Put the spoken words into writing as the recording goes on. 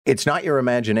It's not your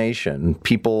imagination.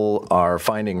 People are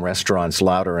finding restaurants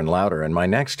louder and louder. And my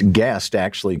next guest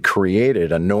actually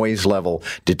created a noise level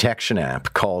detection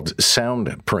app called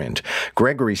SoundPrint.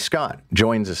 Gregory Scott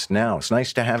joins us now. It's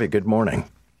nice to have you. Good morning.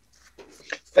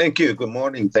 Thank you. Good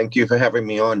morning. Thank you for having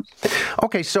me on.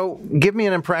 Okay, so give me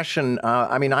an impression.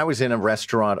 I was in a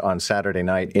restaurant on Saturday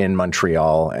night in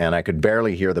Montreal, and I could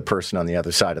barely hear the person on the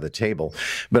other side of the table.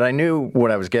 But I knew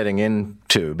what I was getting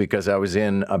into because I was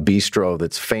in a bistro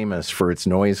that's famous for its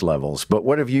noise levels. But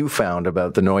what have you found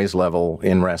about the noise level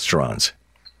in restaurants?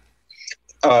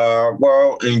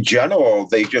 Well, in general,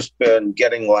 they've just been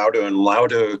getting louder and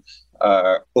louder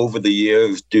over the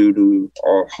years due to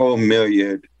a whole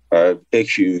myriad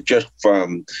issue. Just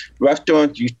from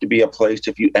restaurants used to be a place,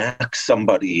 if you ask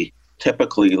somebody,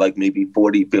 typically like maybe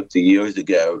 40, 50 years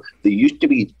ago, there used to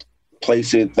be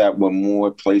places that were more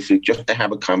places just to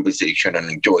have a conversation and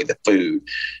enjoy the food.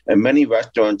 And many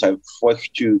restaurants have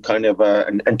switched to kind of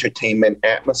an entertainment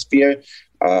atmosphere,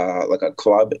 like a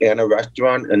club and a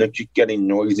restaurant, and it's just getting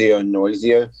noisier and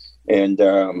noisier. And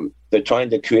they're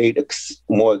trying to create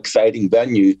more exciting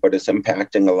venues, but it's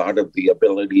impacting a lot of the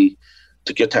ability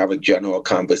to just have a general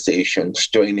conversation,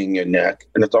 straining your neck.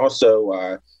 And it's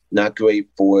also not great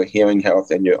for hearing health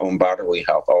and your own bodily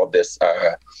health. All this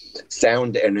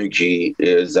sound energy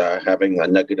is having a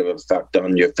negative effect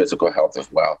on your physical health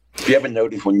as well. If you ever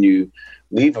notice when you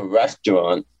leave a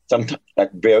restaurant, sometimes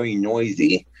that's very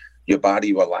noisy, your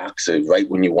body relaxes right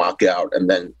when you walk out.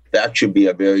 And then that should be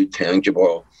a very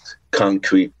tangible,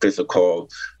 concrete,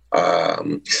 physical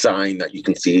sign that you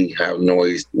can see how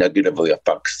noise negatively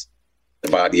affects the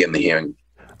body and the hearing.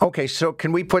 Okay, so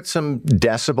can we put some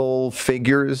decibel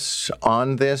figures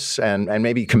on this and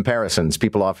maybe comparisons?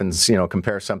 People often,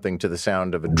 compare something to the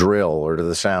sound of a drill or to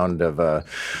the sound of a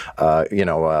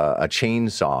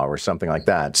chainsaw or something like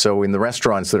that. So in the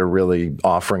restaurants that are really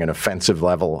offering an offensive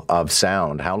level of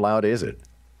sound, how loud is it?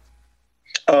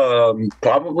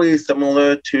 Probably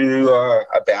similar to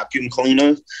a vacuum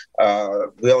cleaner,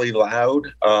 really loud.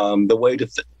 The way to,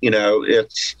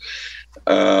 it's...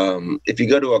 if you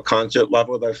go to a concert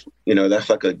level, that's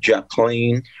like a jet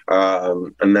plane.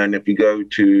 And then if you go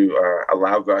to a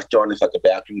loud restaurant, it's like a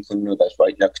vacuum cleaner that's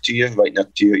right next to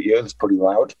your ear. It's pretty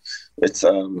loud. It's,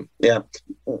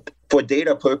 for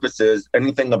data purposes,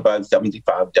 anything above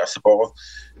 75 decibels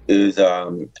is,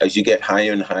 as you get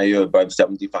higher and higher above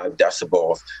 75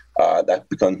 decibels, that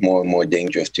becomes more and more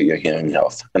dangerous to your hearing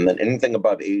health. And then anything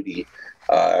above 80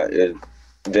 is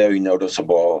very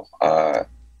noticeable,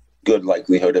 good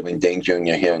likelihood of endangering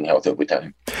your hearing health over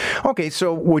time. Okay,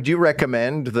 so would you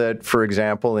recommend that, for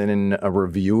example, in a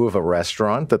review of a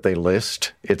restaurant, that they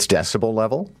list its decibel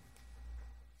level?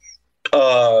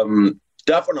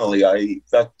 Definitely.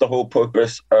 That's the whole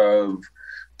purpose of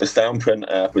the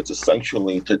SoundPrint app. It's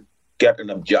essentially to get an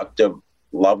objective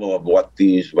level of what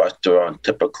these restaurants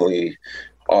typically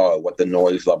are, what the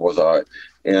noise levels are.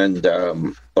 And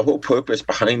the whole purpose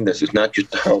behind this is not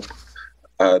just to help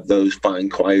those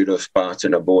find quieter spots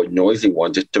and avoid noisy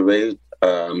ones. It's to raise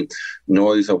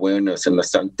noise awareness in the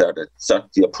sense that it sets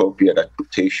the appropriate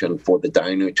expectation for the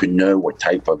diner to know what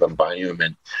type of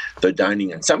environment they're dining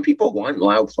in. Some people want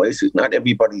loud places. Not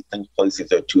everybody thinks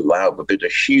places are too loud, but there's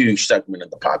a huge segment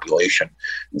of the population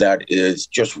that is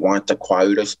just wants a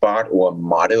quieter spot or a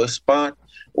moderate spot,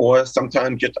 or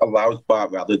sometimes just a loud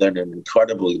spot rather than an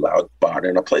incredibly loud spot.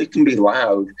 And a place can be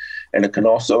loud, and it can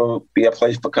also be a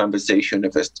place for conversation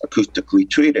if it's acoustically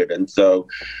treated. And so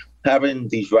having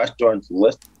these restaurants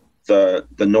list the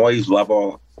noise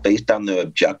level based on the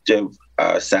objective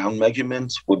sound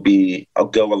measurements would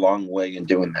go a long way in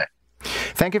doing that.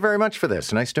 Thank you very much for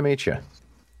this. Nice to meet you.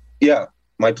 Yeah,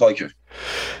 my pleasure.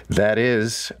 That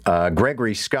is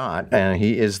Gregory Scott, and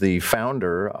he is the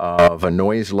founder of a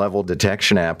noise level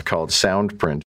detection app called SoundPrint.